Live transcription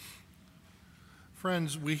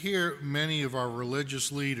Friends, we hear many of our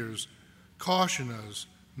religious leaders caution us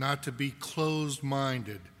not to be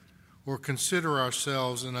closed-minded or consider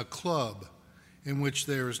ourselves in a club in which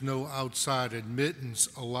there is no outside admittance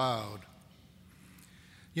allowed.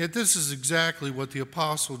 Yet this is exactly what the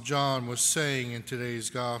Apostle John was saying in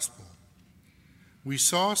today's gospel. We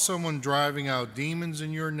saw someone driving out demons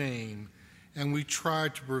in your name, and we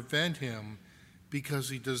tried to prevent him because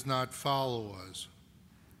he does not follow us.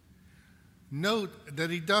 Note that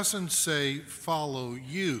he doesn't say follow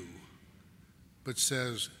you, but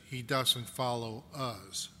says he doesn't follow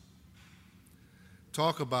us.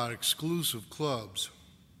 Talk about exclusive clubs.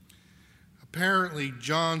 Apparently,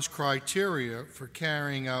 John's criteria for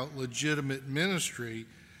carrying out legitimate ministry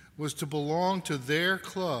was to belong to their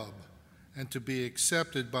club and to be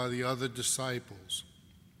accepted by the other disciples.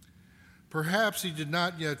 Perhaps he did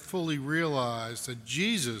not yet fully realize that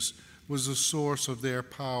Jesus was the source of their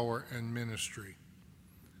power and ministry.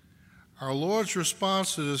 Our Lord's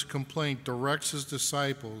response to this complaint directs his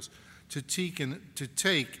disciples to take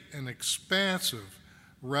an expansive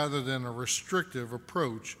rather than a restrictive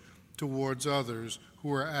approach towards others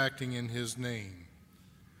who are acting in his name.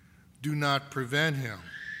 Do not prevent him.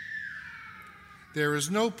 There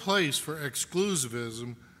is no place for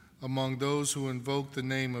exclusivism among those who invoke the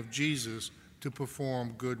name of Jesus to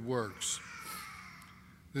perform good works.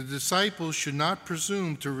 The disciples should not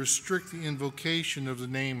presume to restrict the invocation of the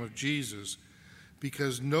name of Jesus,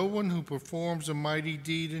 because no one who performs a mighty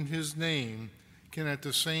deed in his name can at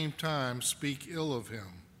the same time speak ill of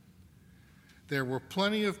him. There were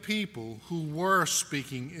plenty of people who were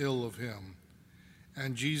speaking ill of him,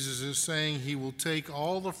 and Jesus is saying he will take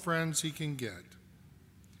all the friends he can get.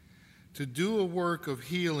 To do a work of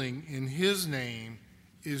healing in his name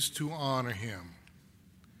is to honor him.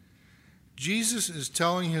 Jesus is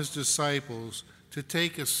telling his disciples to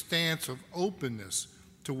take a stance of openness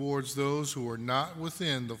towards those who are not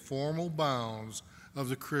within the formal bounds of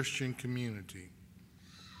the Christian community.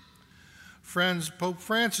 Friends, Pope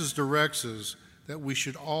Francis directs us that we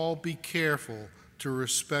should all be careful to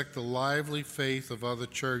respect the lively faith of other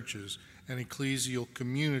churches and ecclesial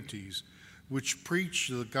communities which preach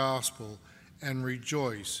the gospel and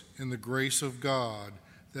rejoice in the grace of God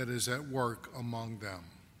that is at work among them.